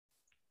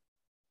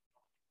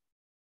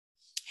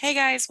Hey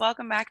guys,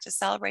 welcome back to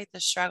Celebrate the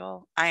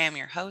Struggle. I am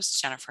your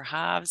host, Jennifer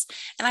Hobbs,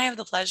 and I have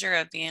the pleasure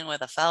of being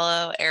with a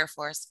fellow Air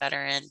Force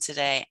veteran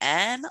today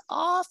and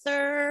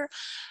author,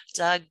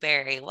 Doug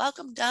Barry.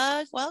 Welcome,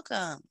 Doug.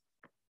 Welcome.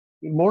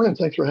 Good morning.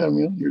 Thanks for having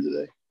me on here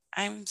today.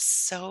 I'm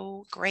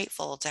so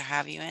grateful to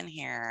have you in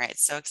here.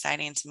 It's so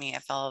exciting to meet a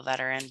fellow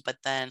veteran, but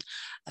then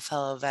a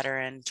fellow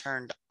veteran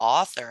turned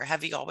author.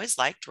 Have you always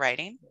liked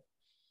writing?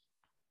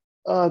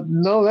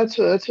 No, that's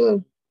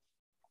a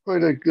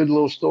quite a good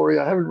little story.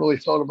 I haven't really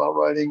thought about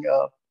writing.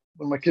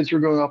 When my kids were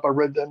growing up, I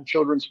read them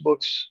children's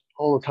books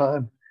all the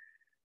time,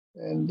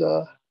 and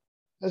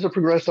as I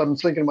progressed, I'm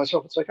thinking to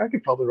myself, it's like I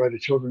could probably write a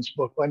children's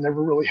book. But I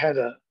never really had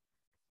a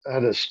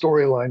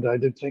storyline that I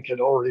did think had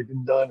already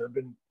been done or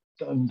been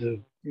done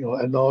to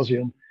ad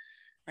nauseum.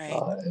 Right.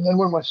 And then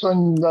when my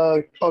son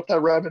caught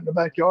that rabbit in the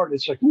backyard,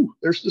 it's like, ooh,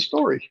 there's the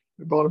story.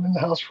 We brought him in the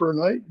house for a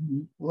night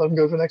and let him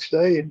go the next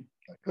day. And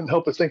I couldn't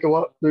help but think of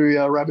what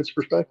the rabbit's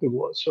perspective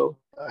was. So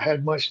I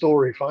had my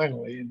story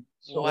finally. And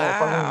so when I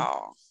finally,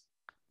 Wow.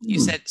 You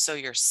hmm, said so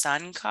your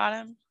son caught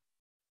him?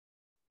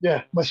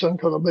 yeah, my son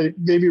caught a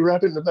baby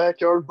rabbit in the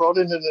backyard, brought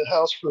it into the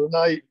house for the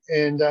night,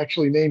 and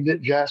actually named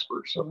it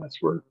Jasper. So that's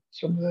where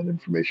some of that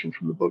information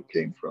from the book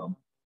came from.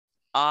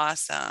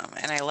 Awesome.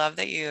 And I love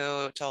that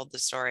you told the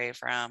story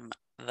from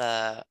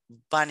the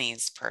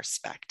bunny's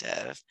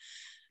perspective.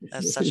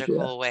 That's such a Yeah.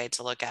 cool way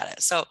to look at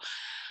it. So,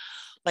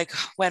 like,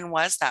 when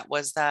was that?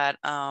 Was that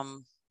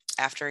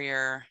after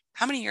your,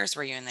 how many years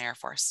were you in the Air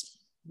Force?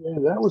 Yeah,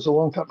 that was a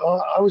long time.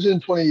 I was in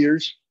 20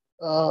 years.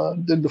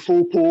 Did the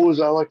full pool, as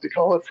I like to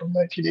call it, from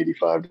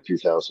 1985 to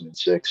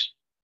 2006.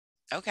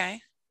 Okay.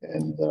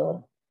 And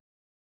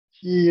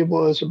he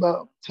was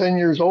about 10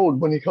 years old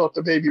when he caught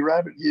the baby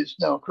rabbit. He is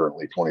now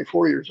currently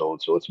 24 years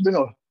old. So it's been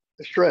a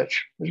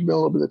stretch. There's been a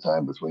little bit of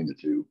time between the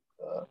two.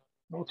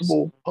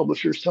 Multiple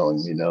publishers telling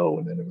me no,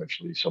 and then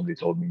eventually somebody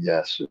told me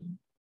yes, and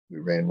we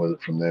ran with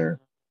it from there.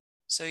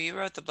 So you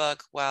wrote the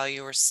book while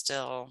you were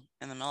still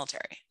in the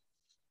military.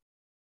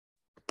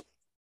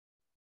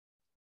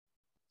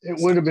 It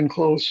So, would have been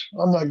close.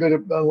 I'm not good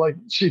at, like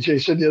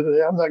CJ said the other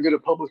day, I'm not good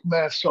at public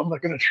math, so I'm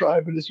not going to try,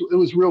 but it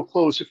was real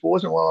close. If it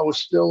wasn't while I was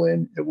still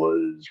in, it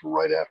was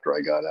right after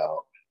I got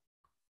out.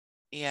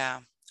 yeah,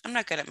 I'm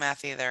not good at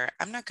math either.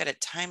 I'm not good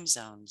at time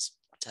zones,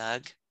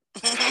 Doug.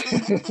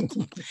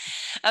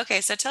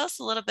 Okay, so tell us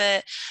a little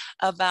bit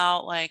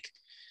about like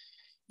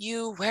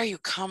you, where you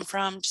come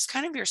from, just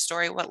kind of your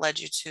story, what led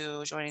you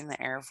to joining the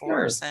Air Sure.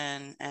 Force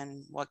and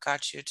what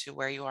got you to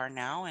where you are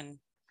now and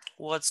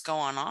what's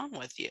going on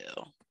with you.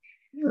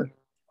 Sure.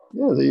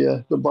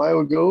 Yeah, the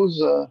bio goes,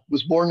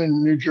 was born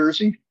in New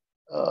Jersey.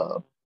 Uh,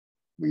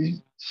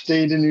 we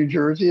stayed in New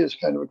Jersey as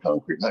kind of a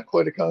concrete, not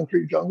quite a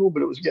concrete jungle,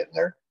 but it was getting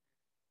there.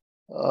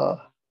 Uh,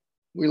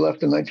 we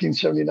left in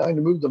 1979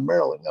 to move to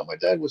Maryland. Now, my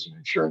dad was an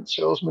insurance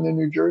salesman in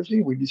New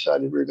Jersey. We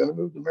decided we were going to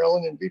move to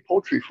Maryland and be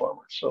poultry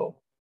farmers. So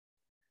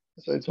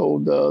as I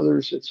told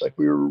others, it's like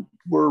we're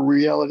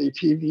reality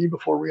TV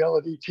before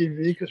reality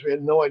TV because we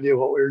had no idea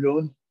what we were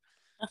doing,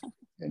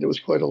 and it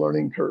was quite a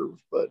learning curve.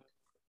 But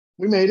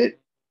we made it.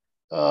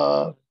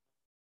 Uh,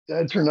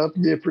 Dad turned out to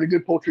be a pretty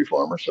good poultry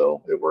farmer,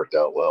 so it worked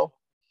out well.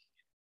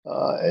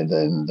 And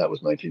then that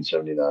was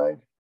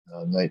 1979,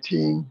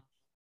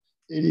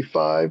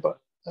 1985.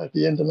 At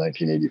the end of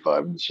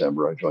 1985, in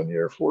December, I joined the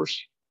Air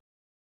Force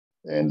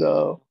and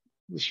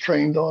was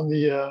trained on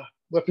the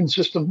weapon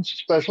systems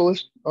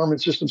specialist,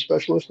 armored systems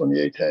specialist on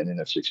the A-10 and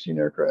F-16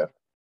 aircraft.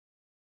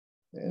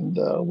 And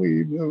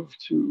we moved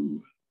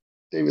to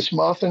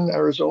Davis-Monthan,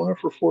 Arizona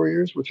for 4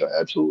 years, which I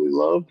absolutely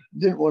loved.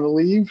 Didn't want to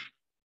leave,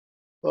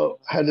 but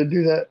had to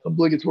do that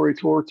obligatory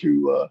tour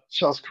to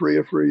South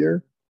Korea for a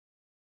year.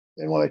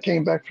 And when I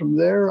came back from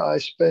there, I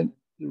spent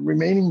the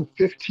remaining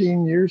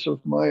 15 years of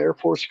my Air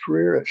Force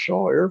career at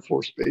Shaw Air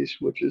Force Base,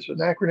 which is an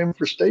acronym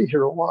for stay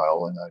here a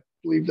while. And I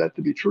believe that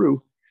to be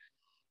true,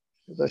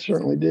 because I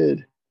certainly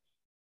did.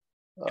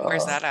 And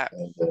where's that at?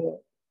 And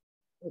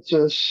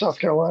it's South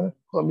Carolina,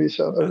 Columbia,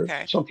 South, or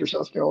Okay. Sumter,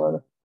 South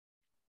Carolina.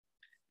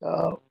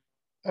 Uh,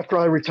 After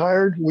I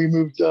retired, we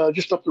moved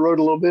just up the road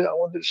a little bit. I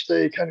wanted to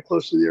stay kind of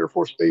close to the Air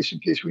Force Base in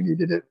case we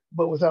needed it,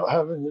 but without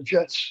having the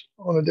jets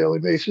on a daily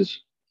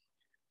basis.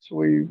 So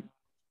we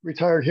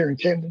retired here in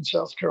Camden,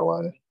 South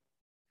Carolina.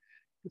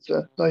 It's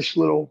a nice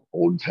little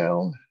old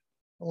town.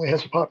 Only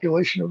has a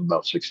population of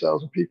about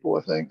 6,000 people,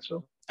 I think.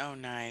 So Oh,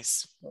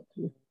 nice.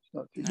 it's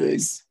not too big.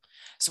 Nice.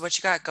 So what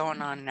you got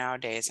going on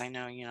nowadays? I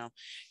know,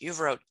 you've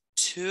wrote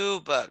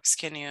two books.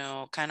 Can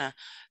you kind of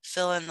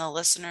fill in the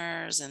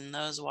listeners and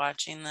those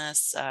watching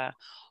this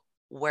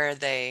what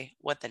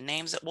the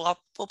names, well,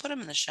 we'll put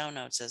them in the show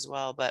notes as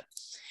well, but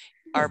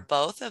are Yeah,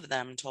 both of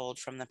them told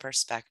from the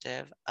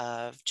perspective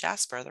of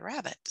Jasper the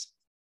rabbit?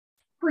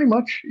 pretty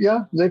much.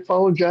 Yeah, they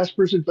follow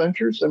Jasper's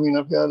adventures. I mean,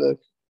 I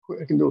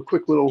can do a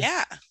quick little.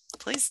 Yeah,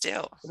 please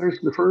do. There's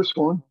the first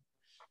one.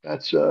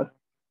 That's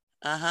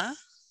Uh-huh.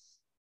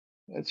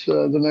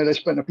 the night I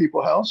spent in a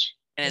people house,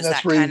 And and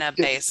that's where you get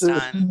is to.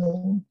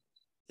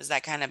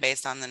 that kind of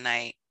based on the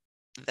night?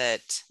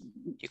 that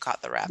you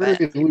caught the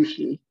rabbit?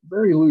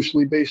 Very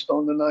loosely based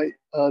on the night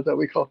that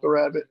we caught the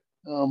rabbit.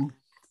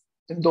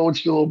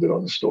 Indulged a little bit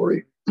on the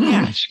story.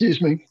 Yeah.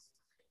 Excuse me.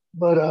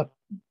 But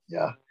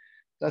yeah,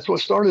 that's what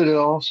started it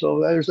all. So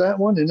there's that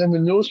one. And then the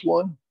newest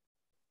one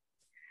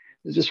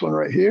is this one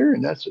right here.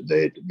 And that's A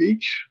Day at the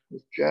Beach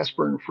with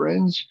Jasper and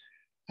friends.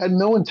 Had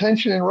no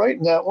intention in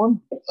writing that one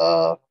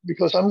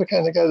because I'm the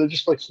kind of guy that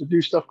just likes to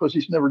do stuff because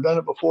he's never done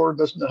it before,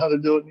 doesn't know how to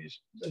do it. And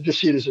I just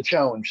see it as a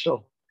challenge.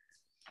 So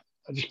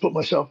I just put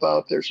myself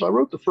out there. So I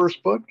wrote the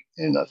first book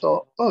and I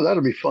thought, oh,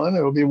 that'll be fun.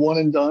 It'll be one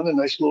and done, a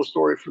nice little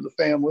story for the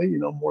family,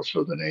 more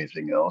so than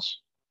anything else.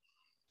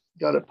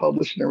 Got it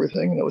published and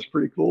everything. And that was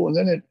pretty cool. And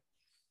then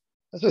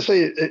as I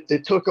say,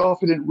 it took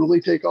off. It didn't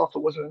really take off. It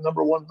wasn't a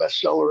number one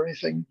bestseller or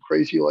anything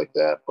crazy like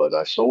that. But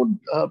I sold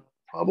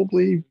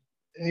probably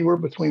anywhere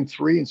between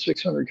 300 and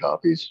 600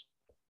 copies.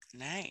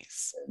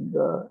 Nice. And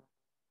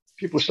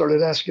people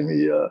started asking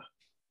me,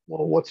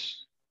 well, what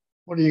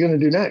are you going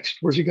to do next?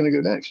 Where's he going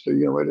to go next? Are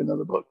you going to write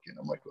another book? And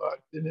I'm like, well, I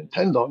didn't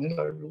intend on it.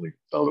 I really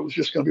thought it was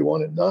just going to be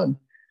one and done.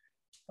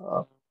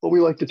 But we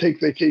like to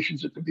take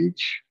vacations at the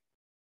beach.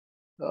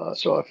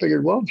 So I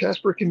figured, well,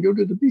 Jasper can go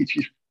to the beach.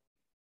 He's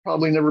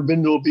probably never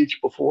been to a beach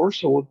before.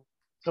 So we'll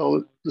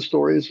tell the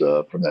stories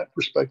from that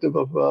perspective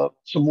of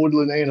some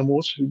woodland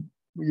animals who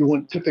you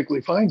wouldn't typically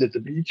find at the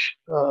beach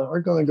are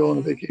going to go on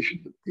a vacation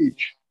to the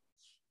beach.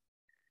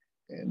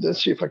 And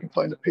let's see if I can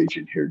find a page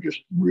in here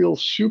just real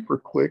super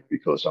quick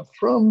because I'm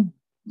from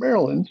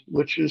Maryland,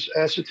 which is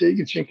Assateague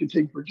and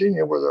Chincoteague,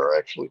 Virginia, where there are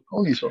actually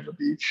ponies on the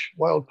beach,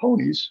 wild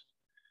ponies.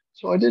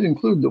 So I did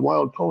include the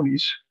wild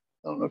ponies.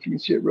 I don't know if you can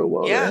see it real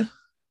well there.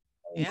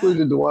 I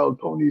included the wild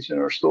ponies in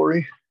our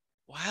story.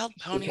 Wild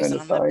ponies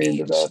on the beach.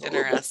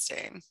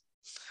 Interesting.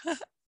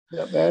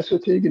 Yeah,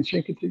 Assateague and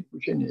Chincoteague,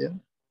 Virginia.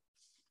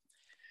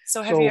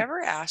 So have you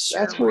ever asked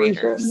your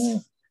readers?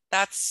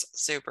 That's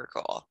super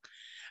cool.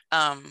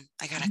 I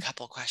got a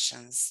couple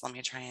questions. Let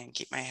me try and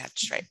keep my head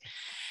straight.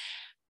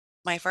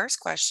 My first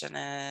question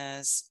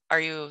is,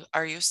 are you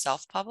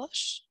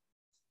self-published?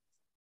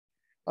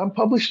 I'm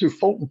published through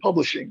Fulton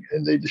Publishing,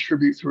 and they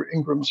distribute through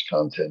Ingram's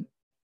Content.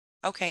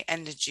 Okay,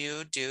 and did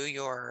you do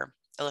your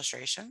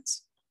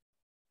illustrations?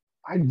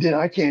 I did.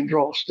 I can't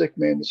draw a stick,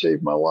 man, to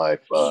save my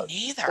life.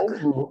 Me neither.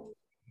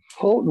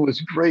 Fulton was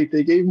great.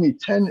 They gave me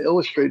 10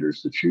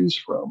 illustrators to choose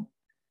from.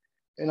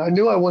 And I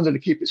knew I wanted to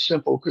keep it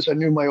simple because I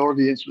knew my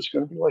audience was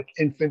going to be like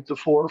infant to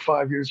 4 or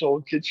 5 years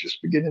old, kids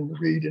just beginning to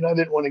read. And I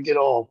didn't want to get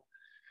all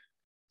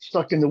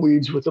stuck in the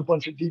weeds with a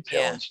bunch of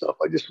detail and stuff.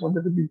 I just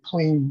wanted to be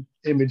clean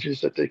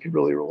images that they could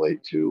really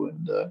relate to.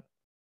 And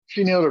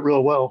she nailed it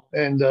real well.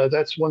 And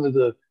that's one of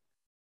the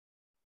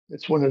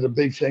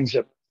big things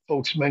that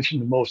folks mention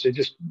the most.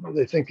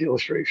 They think the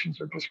illustrations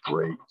are just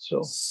great.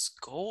 So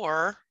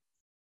score.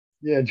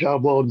 Yeah,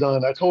 job well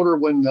done. I told her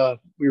when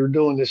we were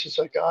doing this, it's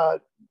like, I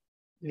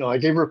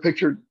gave her a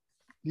picture.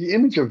 The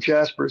image of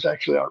Jasper is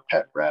actually our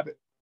pet rabbit.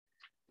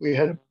 We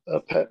had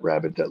a pet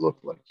rabbit that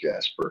looked like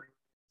Jasper.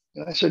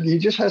 And I said, he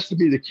just has to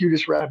be the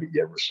cutest rabbit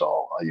you ever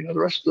saw. The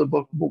rest of the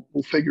book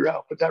we'll figure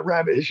out. But that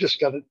rabbit has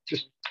just got to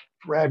just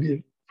grab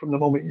you from the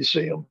moment you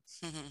see him.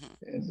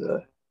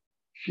 And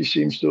she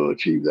seems to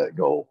achieve that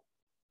goal.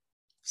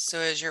 So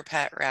is your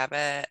pet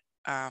rabbit,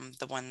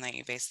 the one that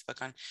you based the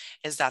book on,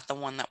 is that the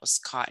one that was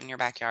caught in your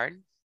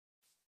backyard?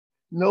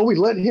 No, we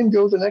let him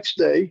go the next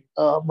day.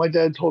 My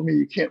dad told me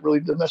you can't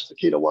really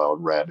domesticate a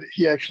wild rabbit.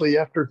 He actually,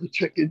 after the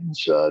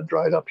chickens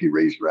dried up, he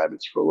raised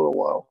rabbits for a little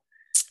while.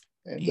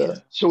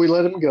 And so we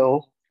let him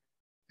go.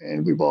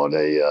 And we bought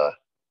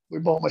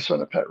my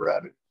son a pet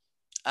rabbit.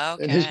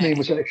 Okay. And his name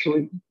was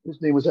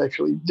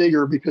actually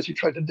Digger because he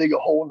tried to dig a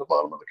hole in the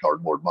bottom of the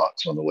cardboard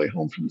box on the way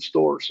home from the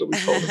store. So we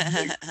called him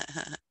Digger.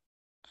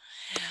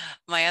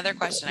 My other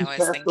question I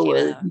was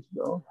thinking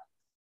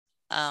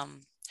of,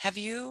 have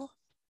you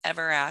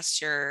ever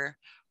asked your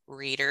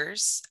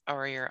readers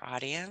or your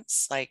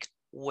audience, like,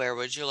 where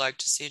would you like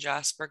to see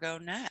Jasper go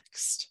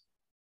next?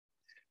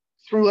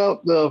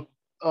 Throughout the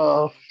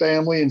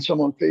family and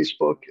some on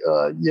Facebook,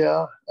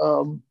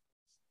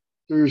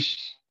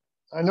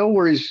 I know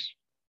where he's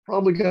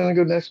probably going to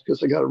go next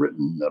because I got it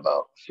written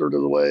about a third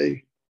of the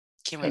way.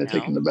 Kind of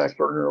taking the back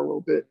burner a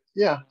little bit.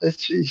 Yeah,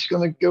 he's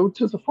going to go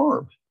to the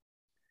farm.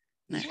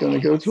 He's going to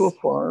go to a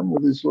farm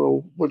with his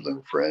little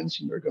woodland friends,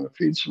 and they're going to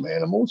feed some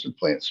animals and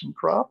plant some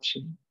crops.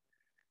 And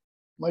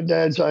my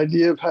dad's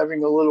idea of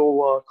having a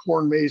little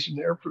corn maze in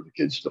there for the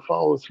kids to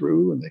follow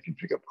through, and they can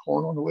pick up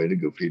corn on the way to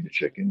go feed the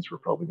chickens. We're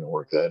probably going to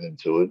work that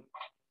into it.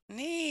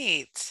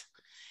 Neat.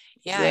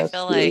 Yeah, I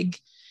feel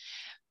like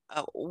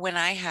when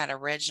I had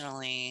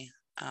originally,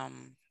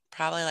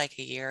 probably like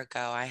a year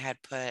ago, I had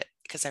put,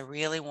 because I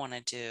really want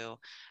to do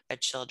a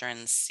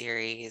children's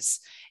series.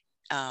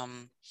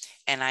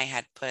 And I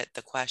had put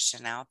the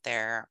question out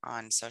there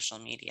on social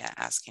media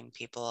asking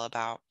people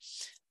about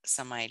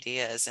some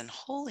ideas, and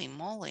holy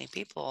moly,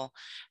 people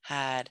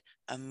had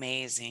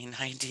amazing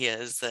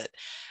ideas that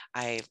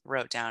I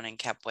wrote down and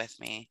kept with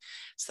me.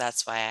 So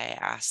that's why I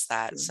asked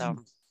that. So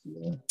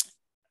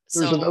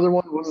There's So, another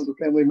one. One of the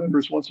family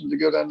members wants them to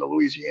go down to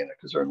Louisiana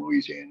because they're in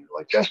Louisiana.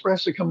 Like Jasper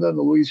has to come down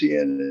to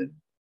Louisiana and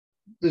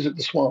visit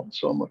the swamp.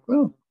 So I'm like,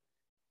 well,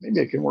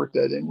 maybe I can work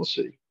that in. We'll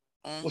see.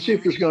 We'll see if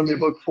mhm. there's going to be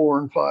book 4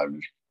 and 5.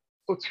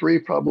 Book 3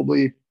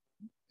 probably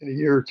in a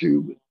year or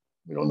two, but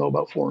we don't know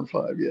about 4 and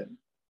 5 yet.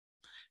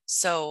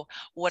 So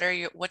what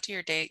do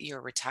your day,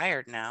 you're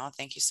retired now.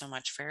 Thank you so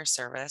much for your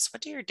service.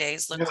 What do your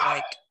days Yeah. look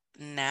like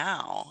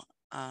now,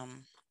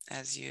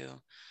 as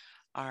you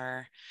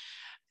are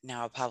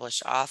now a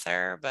published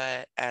author,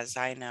 but as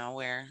I know,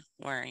 we're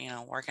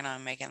working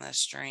on making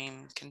this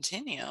dream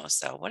continue.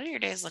 So what do your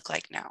days look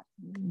like now?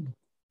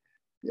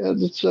 Yeah,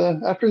 it's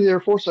after the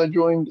Air Force, I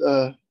joined,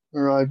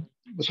 or I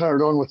was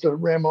hired on with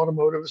Ram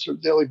Automotive as a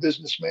daily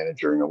business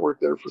manager, and I worked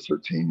there for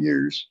 13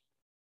 years.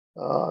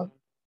 Uh,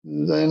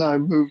 then I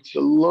moved to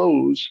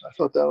Lowe's. I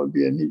thought that would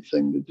be a neat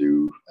thing to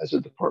do as a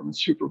department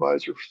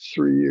supervisor for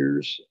 3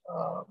 years.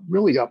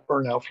 Really got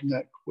burnt out from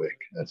that quick.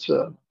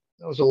 That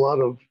was a lot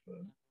of.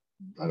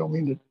 I don't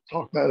mean to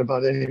talk bad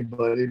about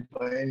anybody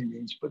by any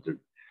means, but there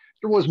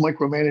was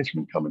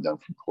micromanagement coming down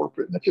from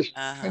corporate, and that just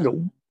kind Uh-huh.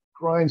 of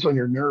grinds on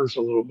your nerves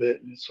a little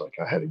bit. And it's like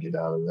I had to get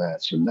out of that.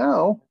 So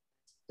now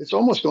it's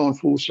almost going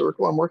full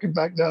circle. I'm working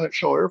back down at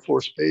Shaw Air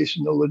Force Base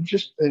in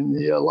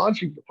the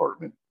lodging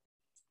department.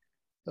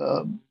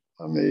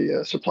 I'm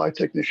a supply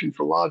technician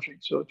for lodging,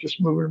 so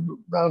just moving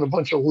around a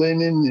bunch of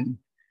linen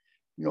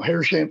and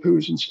hair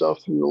shampoos and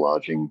stuff through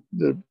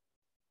the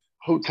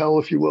hotel,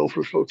 if you will,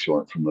 for folks who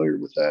aren't familiar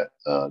with that.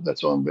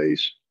 That's on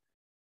base,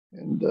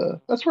 and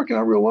that's working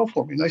out real well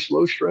for me. Nice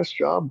low stress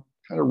job,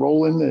 kind of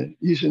rolling and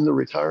easing the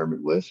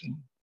retirement with, and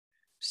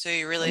So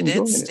you I'm really did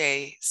enjoying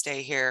it.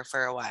 stay here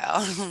for a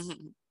while.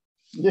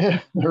 Yeah,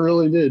 I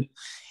really did.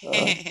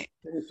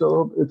 It's a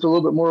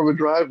little bit more of a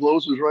drive.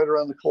 Lowe's was right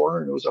around the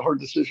corner, and it was a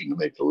hard decision to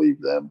make to leave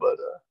them, but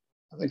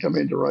I think I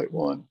made the right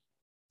one.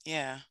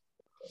 Yeah.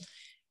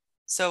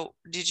 So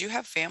did you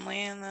have family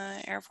in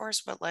the Air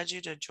Force? What led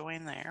you to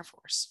join the Air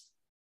Force?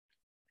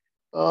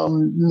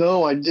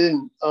 No, I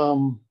didn't. A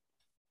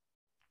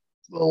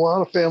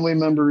lot of family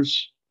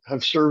members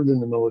have served in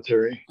the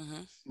military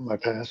Hmm. in my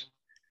past.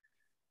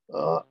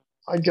 Uh,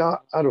 I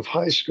got out of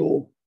high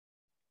school,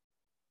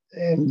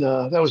 and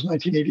that was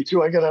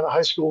 1982. I got out of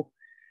high school,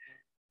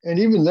 and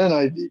even then,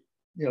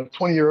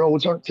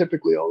 20-year-olds aren't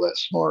typically all that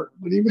smart.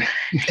 But even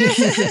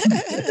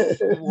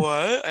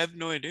What? I have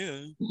no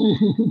idea.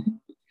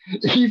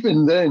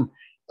 even then,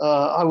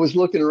 I was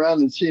looking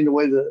around and seeing the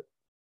way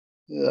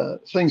that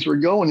things were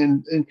going,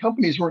 and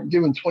companies weren't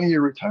giving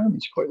 20-year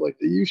retirements quite like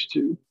they used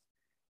to.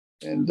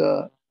 And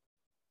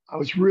I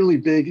was really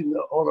big in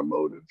the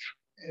automotive,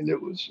 and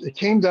it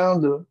came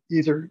down to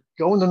either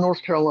going to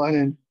North Carolina,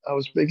 and I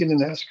was big into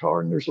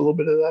NASCAR, and there's a little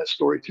bit of that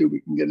story too.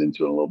 We can get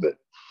into it a little bit.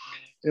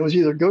 And it was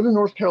either go to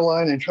North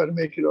Carolina and try to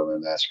make it on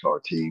a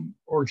NASCAR team,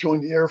 or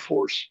join the Air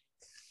Force.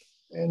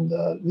 And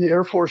the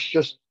Air Force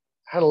just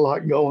had a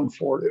lot going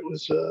for it. It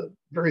was a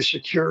very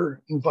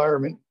secure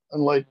environment,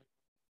 unlike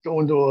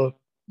going to a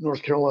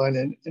North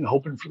Carolina and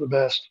hoping for the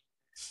best.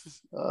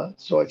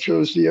 So I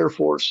chose the Air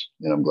Force,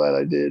 and I'm glad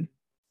I did.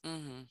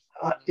 Hmm.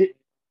 Uh, it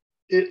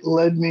it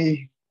led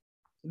me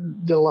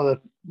did a lot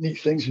of neat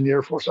things in the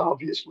Air Force.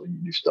 Obviously,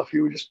 you do stuff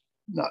you would just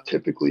not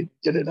typically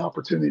get an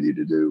opportunity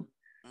to do.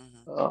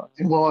 Hmm.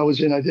 And while I was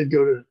in, I did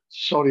go to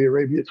Saudi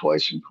Arabia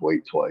twice and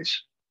Kuwait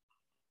twice.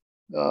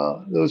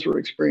 Those were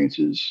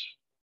experiences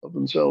of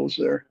themselves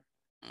there.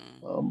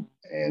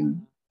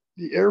 And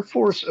the Air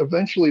Force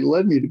eventually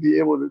led me to be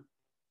able to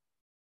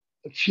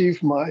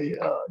achieve my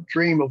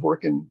dream of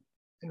working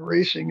in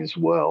racing as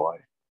well.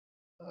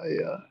 I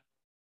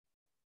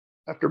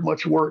after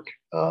much work,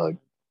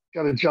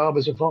 got a job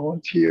as a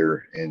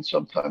volunteer and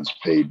sometimes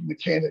paid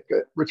mechanic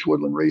at Rich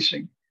Woodland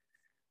Racing.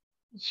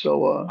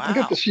 So I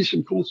got to Wow. see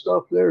some cool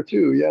stuff there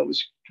too. Yeah, it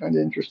was kind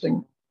of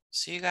interesting.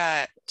 So you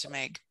got to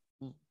make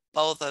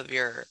both of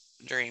your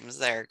dreams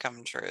there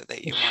come true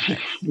that you wanted.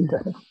 Yeah,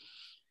 yeah,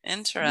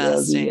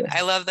 Interesting.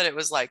 I love that it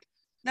was like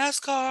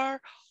NASCAR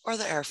or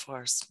the Air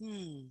Force.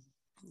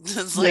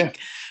 It's yeah, like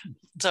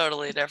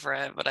totally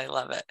different, but I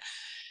love it.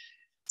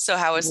 So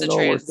how was the it all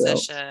worked out.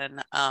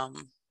 transition?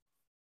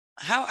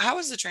 How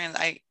was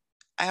the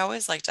I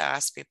always like to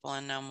ask people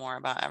and know more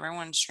about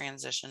everyone's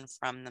transition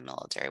from the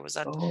military. Was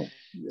that Oh,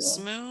 yeah.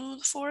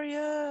 smooth for you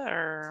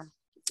or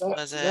That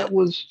was that it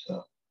was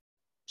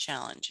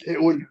challenging?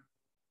 it would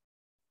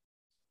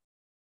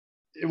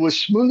it was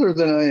smoother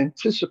than I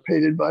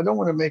anticipated, but I don't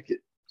want to make it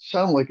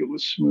sound like it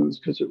was smooth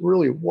because it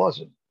really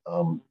wasn't.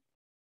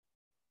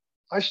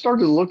 I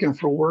started looking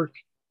for work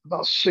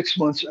about 6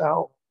 months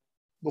out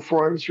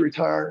before I was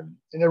retired,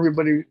 and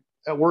everybody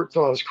at work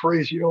thought I was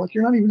crazy. Like,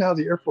 you're not even out of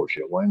the Air Force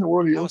yet. Why in the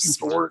world are you That was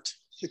looking for work smart.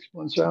 6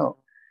 months out?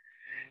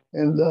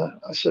 And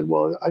I said,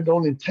 well, I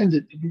don't intend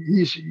it to be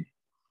easy.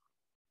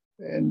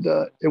 And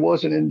it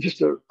wasn't. And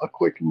just a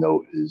quick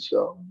note is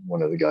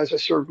one of the guys I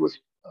served with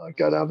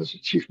got out as a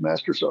chief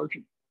master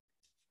sergeant.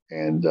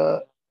 And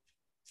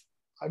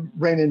I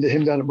ran into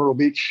him down at Myrtle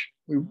Beach.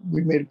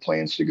 We made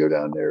plans to go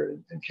down there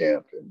and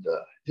camp. And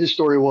his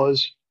story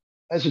was,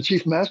 as a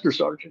chief master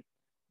sergeant,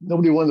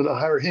 nobody wanted to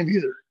hire him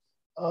either.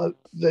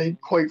 They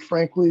quite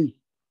frankly,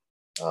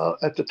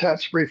 at the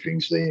TAPS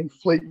briefings, they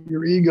inflate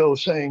your ego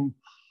saying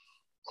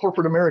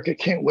corporate America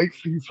can't wait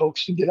for you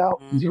folks to get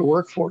out into the Mm-hmm.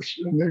 workforce,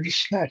 and they're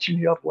just snatching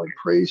you up like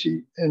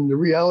crazy. And the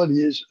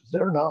reality is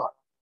they're not.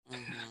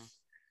 Mm-hmm.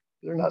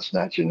 They're not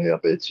snatching you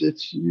up. It's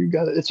you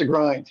got to. It's a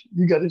grind.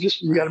 You got to be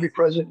Right.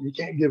 present. You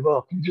can't give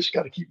up. You just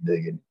got to keep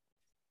digging.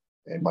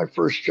 And my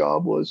first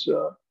job was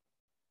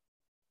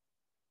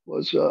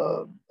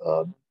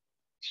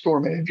store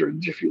manager at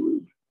Jiffy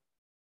Lube,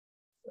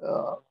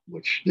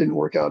 which didn't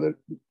work out at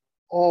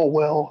all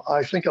well.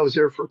 I think I was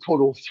there for a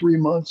total of 3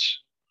 months.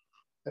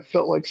 It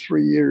felt like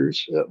 3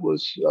 years. It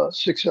was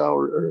 6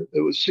 hour, or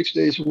it was 6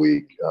 days a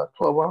week,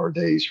 12-hour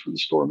days for the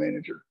store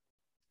manager.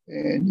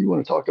 And you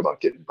want to talk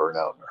about getting burnt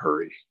out in a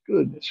hurry.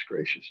 Goodness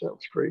gracious, that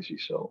was crazy.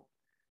 So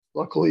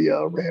luckily,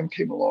 Ram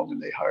came along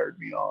and they hired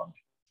me on.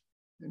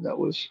 And that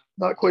was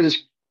not quite as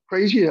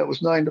crazy. That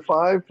was 9 to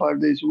 5,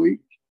 5 days a week.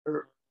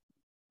 Or,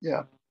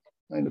 yeah,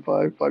 9 to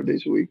 5, 5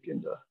 days a week.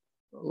 And a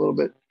little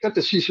bit. Got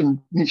to see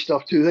some neat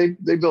stuff too.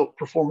 They built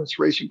performance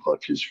racing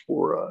clutches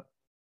for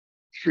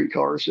street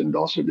cars and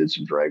also did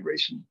some drag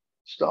racing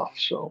stuff.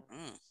 So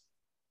Mm.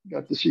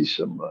 got to see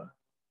some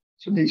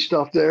neat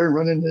stuff there and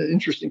run into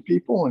interesting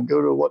people and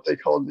go to what they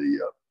called the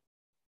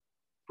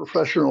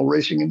professional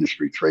racing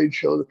industry trade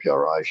show, the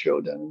PRI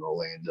show down in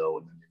Orlando,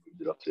 and then they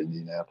moved it up to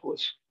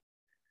Indianapolis.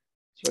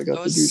 So I It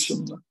got to do was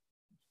some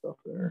stuff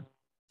there.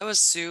 it was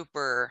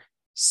super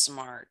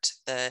smart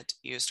that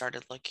you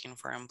started looking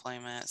for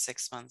employment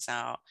 6 months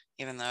out,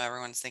 even though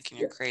everyone's thinking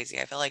you're Yeah, crazy.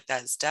 I feel like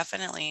that's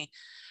definitely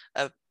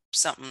a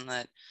something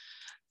that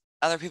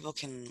other people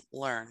can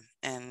learn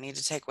and need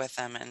to take with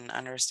them and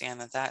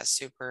understand that that is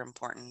super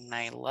important. And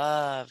I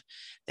love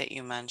that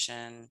you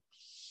mentioned,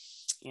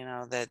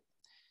 that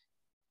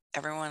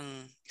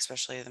everyone,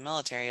 especially the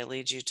military,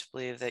 leads you to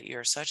believe that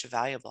you're such a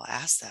valuable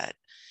asset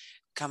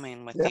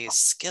coming with yeah, these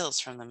skills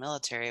from the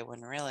military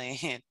when really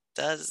it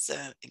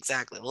doesn't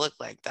exactly look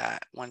like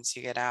that once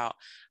you get out.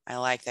 I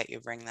like that you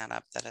bring that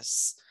up. That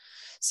is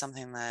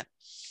something that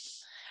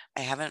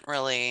I haven't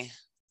really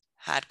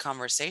had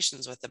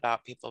conversations with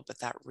about people, but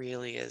that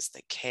really is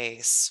the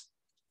case.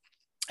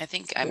 I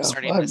think I'm yeah.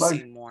 starting to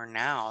see more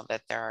now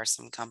that there are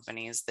some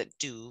companies that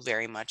do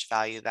very much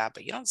value that,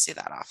 but you don't see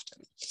that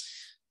often.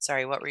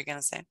 Sorry, what were you going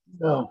to say?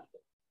 No,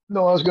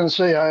 no. I was going to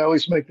say I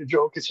always make the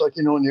joke. It's like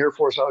in the Air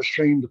Force, I was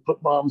trained to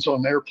put bombs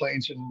on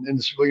airplanes, and in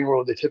the civilian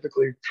world, they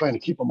typically trying to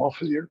keep them off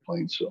of the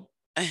airplane. So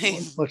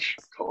one much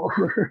call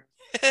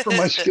for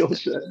my skill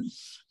set.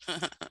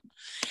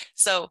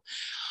 So,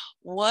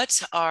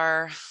 what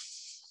are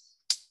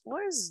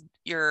what is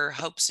your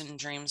hopes and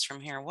dreams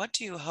from here? What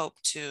do you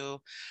hope to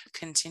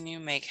continue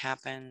make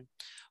happen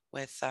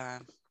with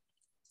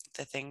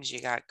the things you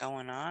got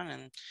going on?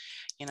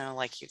 And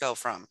like you go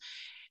from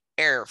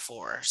Air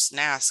Force,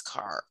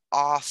 NASCAR,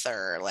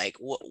 author. Like,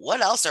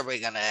 what else are we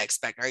gonna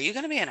expect? Are you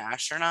gonna be an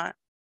astronaut?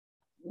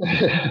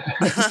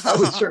 I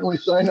would certainly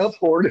sign up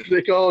for it if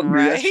they called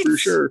me. That's Right? for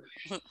sure.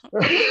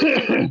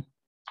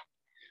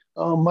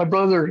 My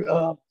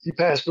brother, he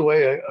passed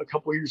away a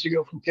couple of years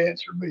ago from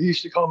cancer, but he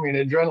used to call me an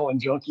adrenaline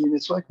junkie. And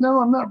it's like,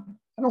 no, I'm not.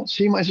 I don't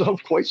see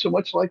myself quite so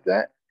much like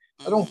that.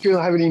 I don't feel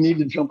I Hmm. have any need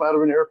to jump out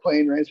of an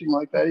airplane or anything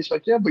like that. He's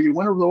like, yeah, but you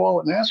went over the wall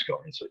at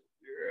NASCAR. It's like,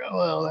 yeah,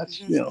 well,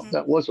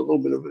 that was a little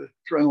bit of an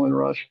adrenaline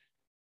rush.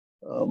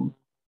 Um,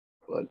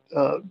 but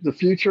the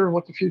future,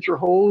 what the future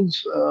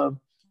holds, I'm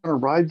going to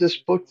ride this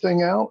book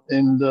thing out.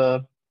 And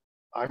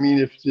I mean,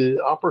 if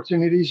the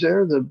opportunity's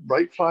there to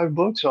write 5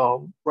 books,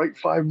 I'll write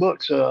 5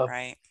 books.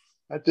 Right,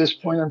 At this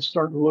point, I'm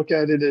starting to look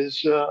at it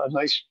as a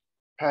nice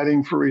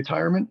padding for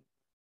retirement.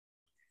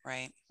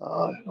 right.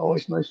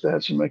 Always nice to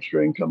have some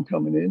extra income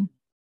coming in.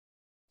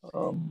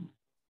 Um,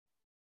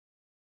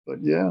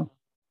 but yeah,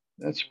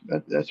 that's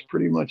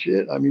pretty much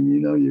it. I mean,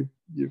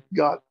 you've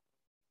got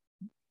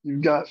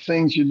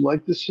things you'd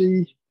like to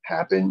see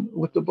happen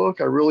with the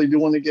book. I really do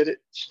want to get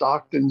it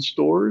stocked in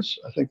stores.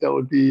 I think that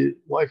would be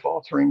life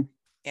altering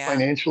Yeah.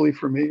 financially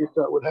for me if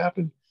that would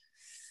happen.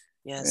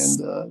 Yes.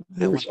 And I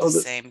there's want the other,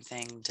 same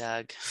thing,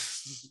 Doug.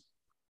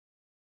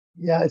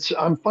 yeah, it's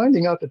I'm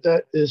finding out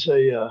that is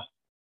a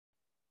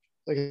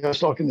like I was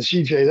talking to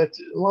CJ, that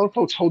a lot of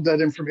folks hold that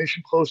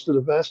information close to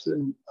the vest,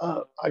 and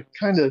I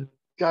kind of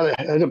got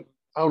out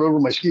over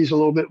my skis a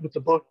little bit with the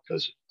book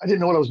because I didn't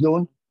know what I was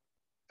doing,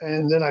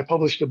 and then I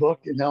published a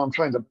book, and now I'm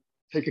trying to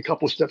take a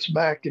couple steps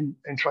back and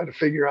try to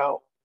figure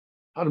out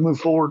how to move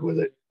forward with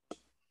it,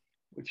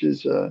 which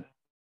is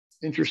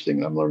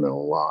interesting. I'm learning a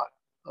lot,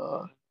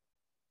 uh,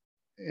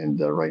 and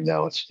right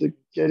now it's to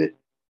get it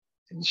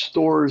in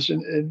stores,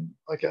 and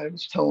like I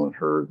was telling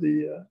her,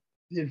 the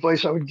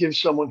advice I would give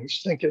someone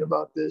who's thinking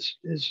about this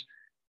is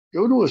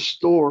go to a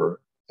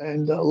store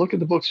and look at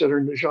the books that are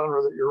in the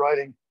genre that you're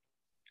writing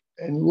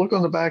and look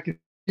on the back and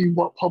see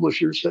what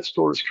publishers that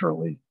store is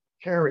currently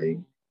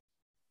carrying.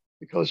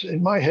 Because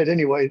in my head,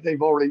 anyway,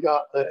 they've already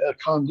got a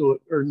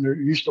conduit or they're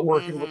used to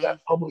working with Hmm.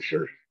 that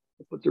publisher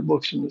to put their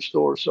books in the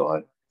store. So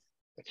I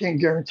can't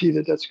guarantee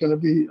that that's going to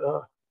be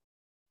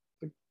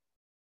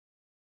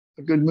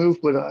a good move,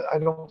 but I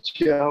don't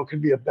see how it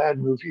could be a bad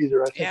move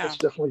either. I think Yeah, it's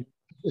definitely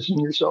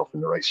positioning yourself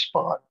in the right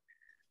spot.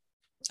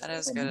 that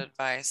is good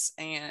advice.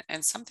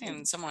 And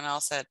something someone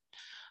else had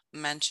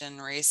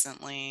mentioned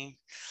recently,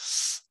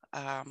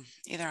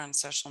 either on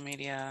social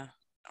media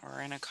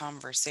or in a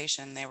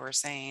conversation, they were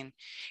saying,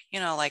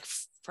 like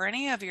for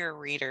any of your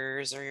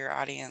readers or your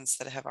audience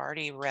that have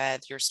already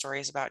read your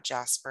stories about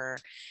Jasper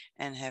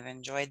and have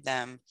enjoyed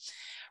them,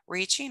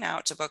 reaching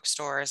out to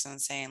bookstores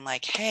and saying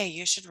like, hey,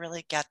 you should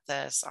really get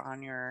this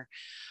on your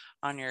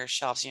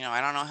shelves. I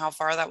don't know how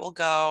far that will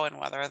go and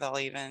whether they'll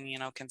even,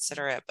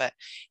 consider it. But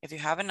if you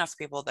have enough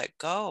people that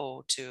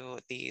go to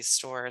these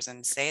stores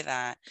and say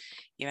that,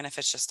 even if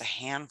it's just a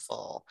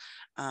handful,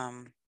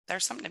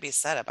 there's something to be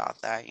said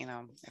about that.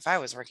 If I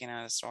was working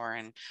at a store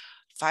and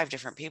 5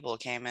 different people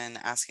came in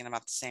asking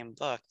about the same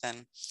book,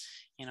 then,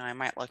 I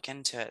might look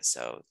into it.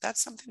 So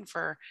that's something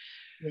for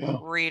Yeah.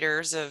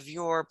 readers of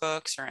your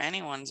books or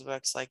anyone's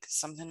books, like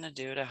something to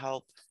do to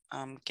help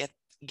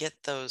get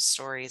those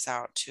stories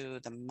out to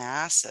the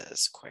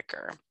masses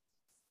quicker.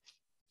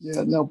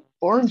 Yeah. Now,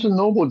 Barnes and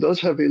Noble does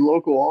have a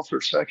local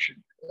author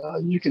section.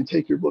 You can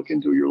take your book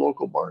into your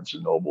local Barnes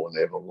and Noble, and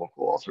they have a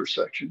local author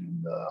section.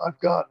 And I've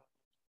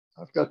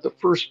got the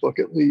first book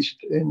at least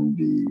in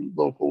the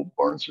local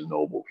Barnes and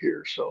Noble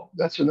here. So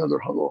that's another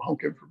little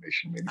hunk of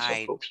information maybe some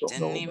I folks don't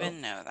didn't know about.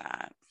 even know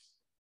that.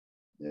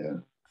 Yeah.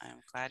 I'm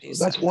glad you So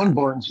said that's one that.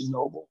 Barnes and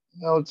Noble.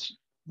 Now it's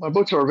my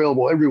books are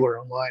available everywhere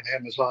online: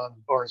 Amazon,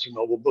 Barnes and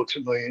Noble, Books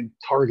a Million,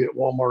 Target,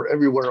 Walmart,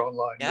 everywhere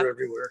online. Yep. They're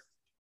everywhere.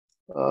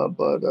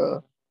 But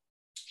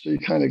so you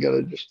kind of got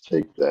to just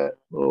take that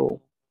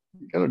little.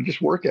 You got to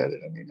just work at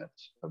it. I mean,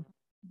 I'm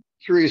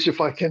curious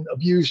if I can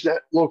abuse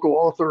that local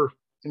author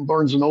in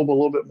Barnes and Noble a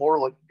little bit more.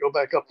 Like go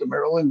back up to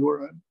Maryland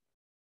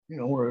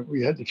where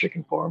we had the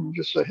chicken farm, and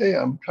just say, hey,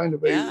 I'm kind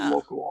of a Yeah,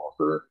 local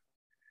author,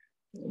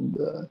 and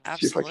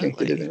see if I can't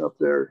get absolutely. it up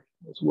there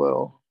as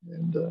well,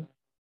 and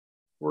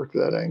work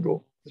that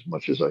angle as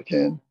much as I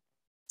can.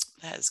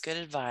 That is good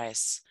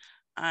advice.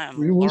 I'm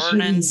We will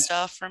learning see.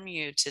 stuff from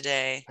you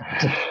today.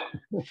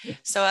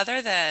 So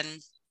other than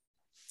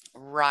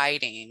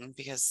writing,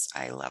 because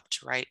I love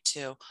to write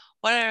too,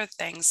 what other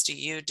things do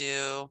you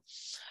do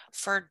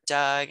for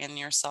Doug and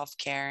your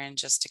self-care and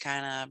just to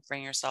kind of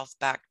bring yourself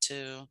back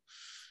to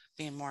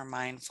being more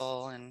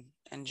mindful and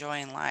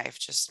enjoying life,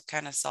 just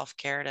kind of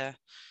self-care to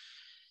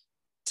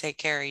take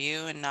care of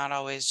you and not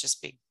always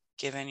just be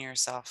giving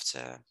yourself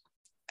to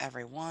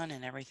everyone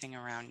and everything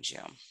around you.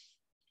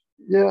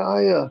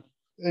 Yeah,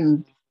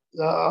 and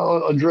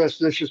I'll address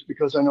this just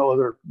because I know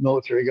other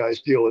military guys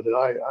deal with it.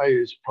 I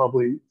is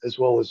probably as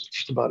well as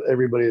just about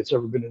everybody that's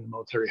ever been in the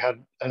military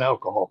had an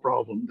alcohol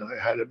problem that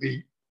I had to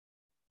beat,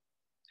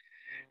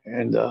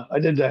 and I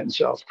did that in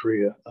South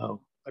Korea.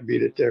 I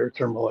beat it there,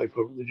 turned my life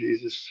over to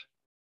Jesus,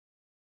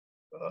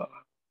 uh,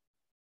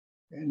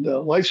 and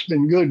life's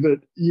been good. But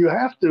you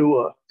have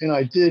to, and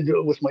I did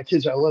with my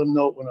kids. I let them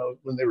know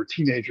when they were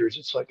teenagers.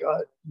 It's like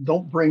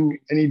don't bring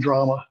any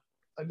drama.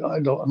 I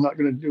don't. I'm not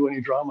going to do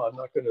any drama. I'm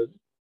not going to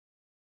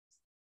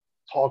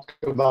talk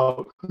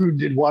about who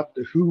did what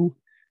to who.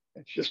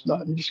 It's just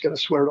not, you just got to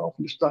swear it off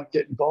and just not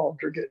get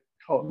involved or get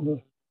caught in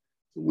the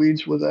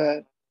weeds with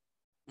that.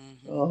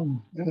 Mm-hmm.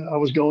 And I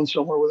was going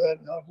somewhere with that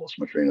and I've lost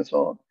my train of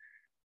thought.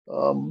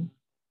 Um,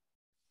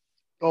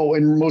 oh,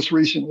 and most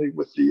recently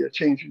with the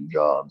change in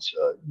jobs,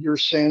 your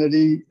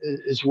sanity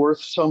is worth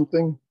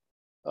something.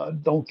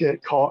 Don't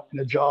get caught in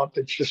a job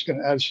that's just going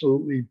to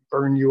absolutely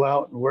burn you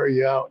out and wear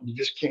you out. And you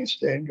just can't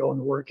stand going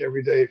to work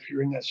every day. If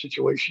you're in that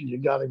situation, you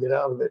got to get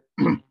out of it.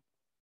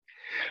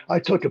 I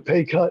took a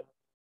pay cut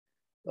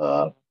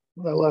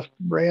when I left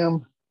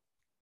Ram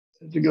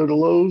to go to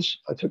Lowe's.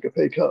 I took a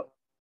pay cut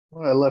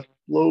when I left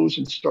Lowe's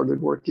and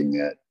started working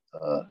at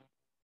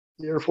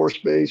the Air Force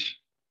Base.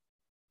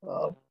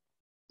 Uh,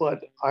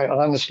 but I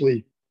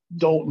honestly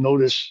don't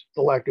notice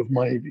the lack of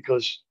money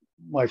because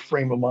my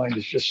frame of mind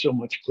is just so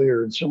much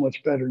clearer and so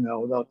much better now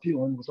without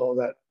dealing with all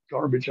that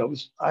garbage I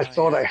Oh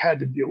thought I yeah. had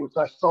to deal with.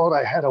 I thought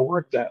I had to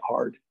work that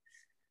hard,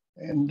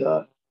 and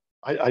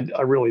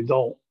I really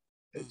don't.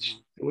 Mm-hmm.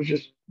 It was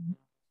just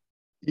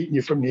eating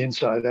you from the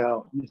inside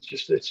out.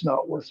 It's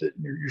not worth it.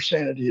 Your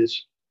sanity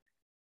is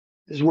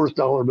worth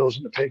dollar bills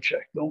in a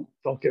paycheck. Don't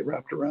get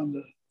wrapped around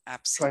the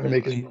trying to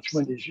make as Absolutely. much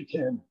money as you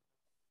can.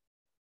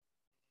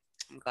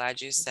 I'm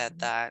glad you said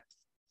that.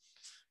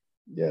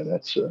 Yeah,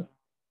 that's a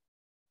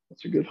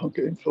good hunk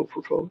of info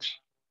for folks.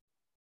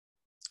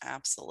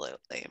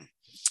 Absolutely.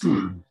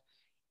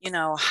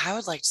 I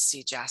would like to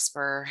see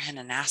Jasper in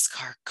a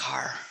NASCAR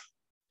car.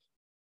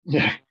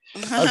 Yeah,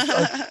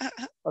 I've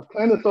I've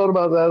kind of thought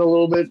about that a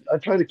little bit. I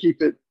try to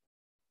keep it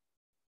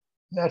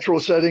natural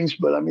settings,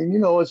 but I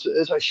mean,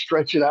 as I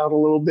stretch it out a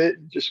little bit,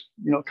 just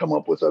come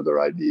up with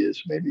other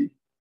ideas, maybe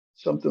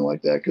something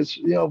like that. Because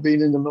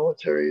being in the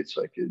military, it's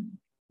like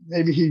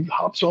maybe he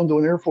hops onto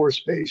an Air Force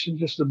base and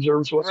just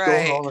observes what's going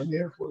Right. on in the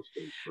Air Force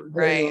base for a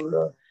day,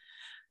 Right.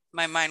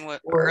 My mind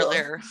went or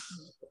earlier.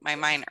 My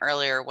mind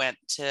earlier went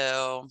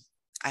to,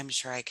 I'm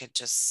sure I could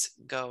just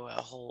go a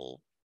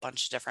whole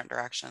bunch of different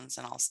directions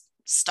and I'll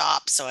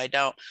stop so I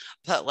don't.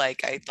 But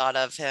like I thought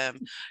of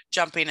him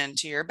jumping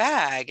into your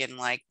bag and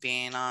like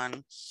being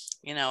on,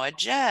 a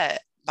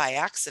jet by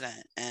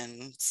accident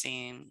and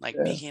seeing like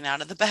Yeah. peeking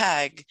out of the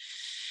bag.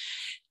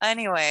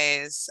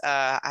 Anyways,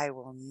 I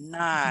will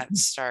not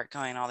start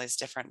going all these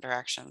different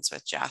directions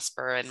with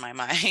Jasper in my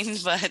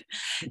mind, but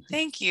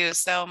thank you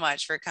so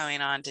much for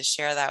coming on to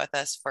share that with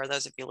us. For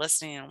those of you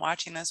listening and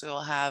watching this, we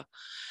will have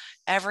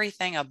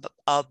everything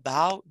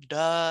about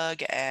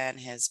Doug and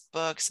his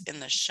books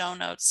in the show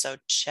notes. So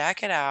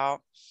check it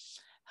out.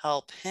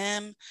 Help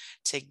him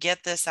to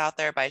get this out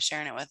there by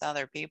sharing it with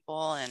other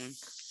people. And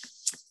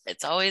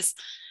it's always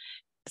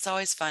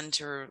fun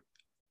to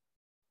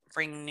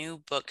bring new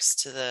books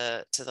to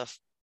the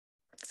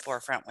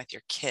forefront with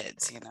your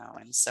kids,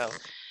 and so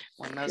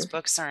when those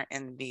books aren't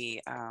in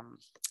the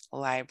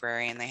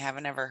library and they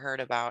haven't ever heard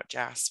about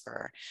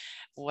Jasper,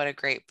 what a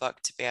great book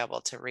to be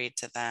able to read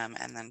to them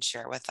and then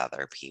share with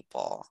other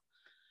people.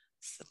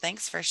 So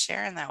thanks for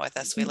sharing that with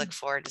us. We look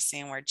forward to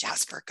seeing where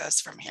Jasper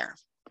goes from here,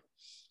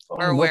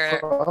 or No where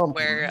problem.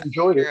 where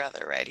Enjoyed it. your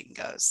other writing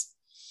goes.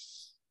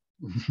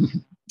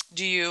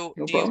 Do you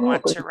No do you problem.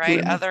 want to Thank you write very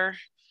much.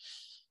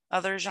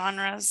 other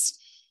genres,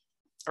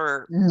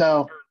 or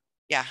No,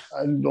 yeah?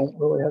 I don't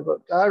really have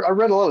I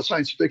read a lot of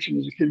science fiction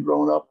as a kid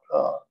growing up.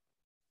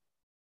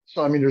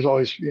 So I mean, there's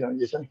always,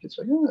 you think it's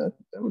like,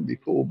 that would be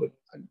cool, but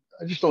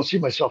I just don't see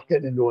myself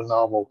getting into a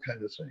novel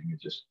kind of thing.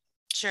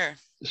 Sure.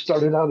 It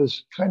started out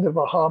as kind of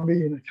a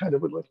hobby, and I kind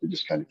of would like to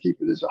just kind of keep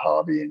it as a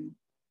hobby. And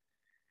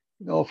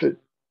if it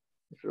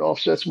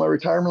offsets my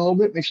retirement a little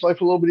bit, makes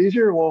life a little bit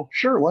easier, well,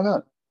 sure, why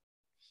not?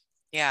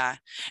 Yeah.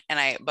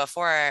 And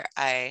before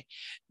I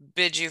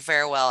bid you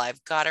farewell,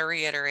 I've got to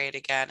reiterate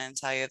again and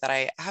tell you that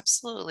I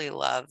absolutely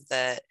love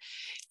that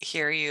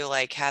here you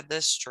like had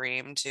this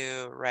dream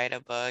to write a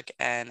book,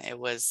 and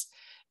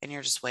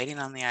you're just waiting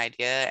on the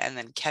idea, and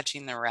then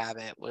catching the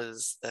rabbit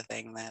was the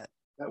thing that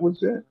That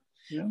was it.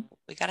 Yeah.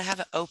 we got to have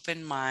an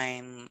open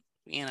mind,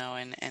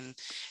 and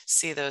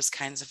see those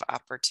kinds of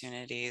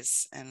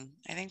opportunities. And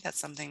I think that's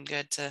something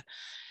good to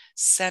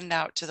send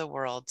out to the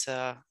world,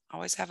 to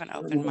always have an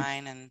open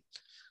mind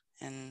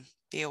and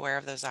be aware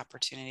of those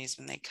opportunities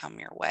when they come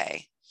your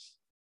way.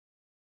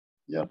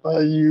 Yep.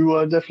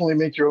 You definitely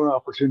make your own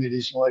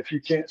opportunities in life. You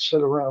can't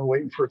sit around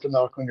waiting for it to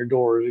knock on your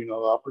door, the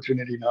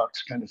opportunity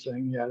knocks kind of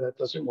thing. Yeah, that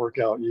doesn't work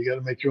out. You got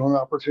to make your own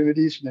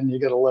opportunities, and then you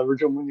got to leverage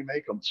them when you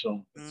make them.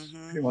 So that's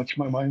pretty much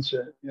my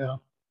mindset. Yeah.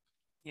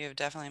 You've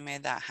definitely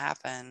made that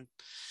happen.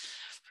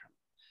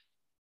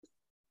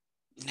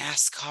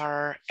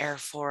 NASCAR, Air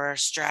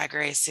Force, drag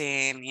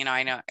racing.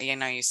 I know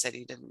you said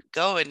you didn't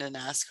go into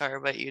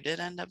NASCAR, but you did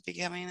end up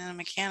becoming a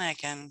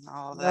mechanic and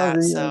all of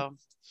that. So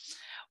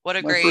what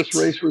a My great first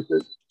race was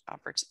at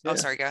opportunity. Oh,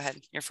 sorry, go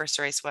ahead. Your first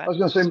race, what? I was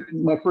going to say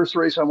my first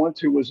race I went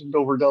to was in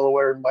Dover,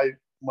 Delaware. And my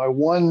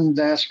one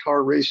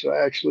NASCAR race I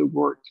actually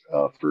worked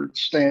for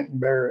Stanton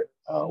Barrett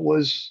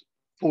was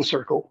full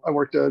circle. I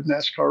worked a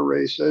NASCAR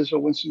race as a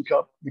Winston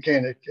Cup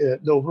mechanic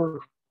at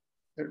Dover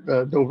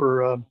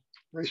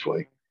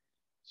Raceway.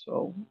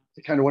 So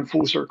it kind of went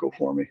full circle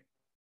for me.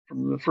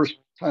 From the first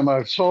time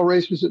I saw a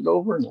race was at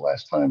Dover, and the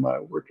last time I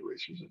worked a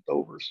race was at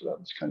Dover. So that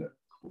was kind of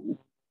cool.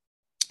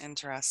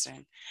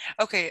 Interesting.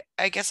 Okay,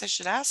 I guess I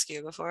should ask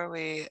you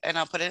and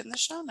I'll put it in the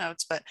show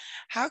notes, but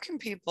how can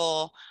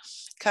people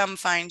come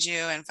find you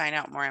and find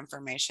out more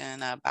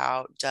information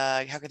about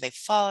Doug? How could they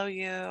follow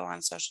you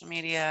on social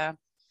media?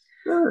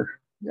 Sure.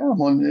 Yeah,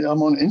 I'm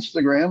on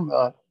Instagram.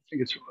 I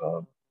think it's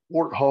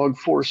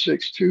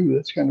Warthog462.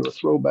 That's kind of a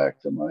throwback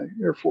to my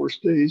Air Force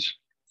days.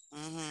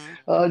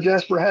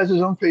 Jasper has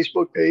his own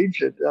Facebook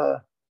page.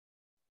 I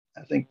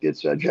think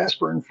it's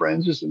Jasper and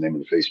Friends is the name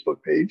of the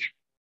Facebook page.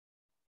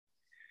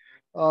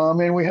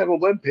 And we have a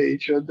web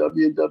page,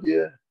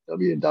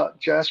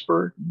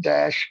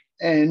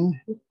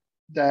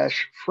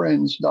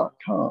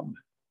 www.jasper-n-friends.com.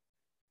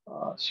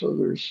 So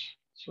there's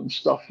some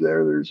stuff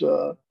there. There's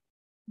a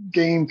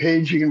game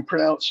page. You can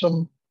print out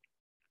some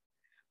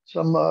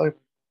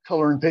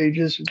coloring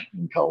pages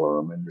and color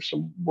them, and there's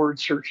some word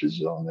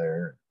searches on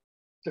there,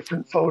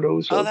 different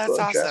photos of that's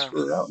awesome.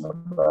 Jasper out and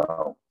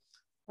about.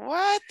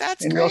 What?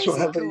 That's and crazy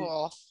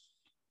cool.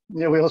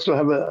 We also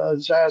have a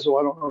Zazzle.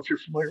 I don't know if you're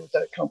familiar with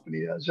that company,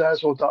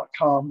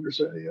 Zazzle.com. There's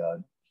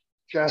a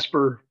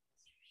Jasper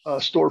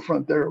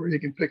storefront there where you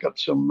can pick up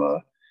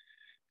some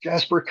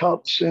Jasper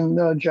cups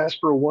and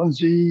Jasper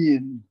onesie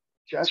and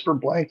Jasper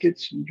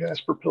blankets and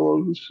Jasper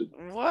pillows.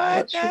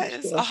 What? That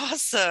is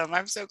awesome.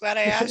 I'm so glad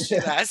I asked you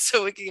that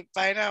so we can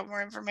find out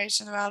more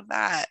information about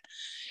that.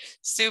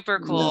 Super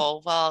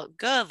cool. Yeah. Well,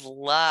 good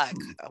luck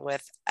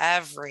with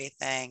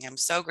everything. I'm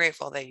so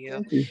grateful that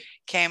you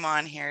came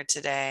on here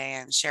today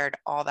and shared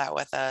all that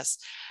with us.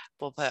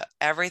 We'll put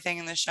everything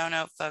in the show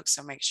note, folks,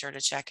 so make sure to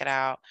check it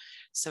out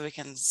so we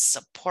can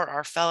support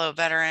our fellow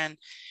veteran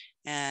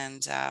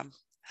and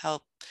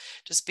help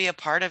just be a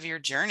part of your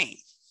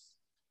journey.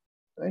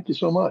 Thank you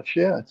so much.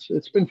 Yeah,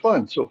 it's been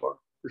fun so far,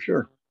 for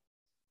sure.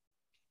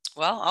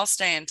 Well, I'll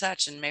stay in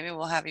touch and maybe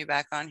we'll have you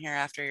back on here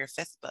after your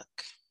 5th book.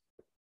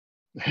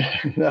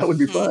 That would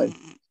be fine.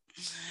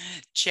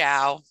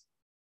 Ciao.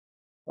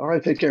 All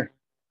right, take care.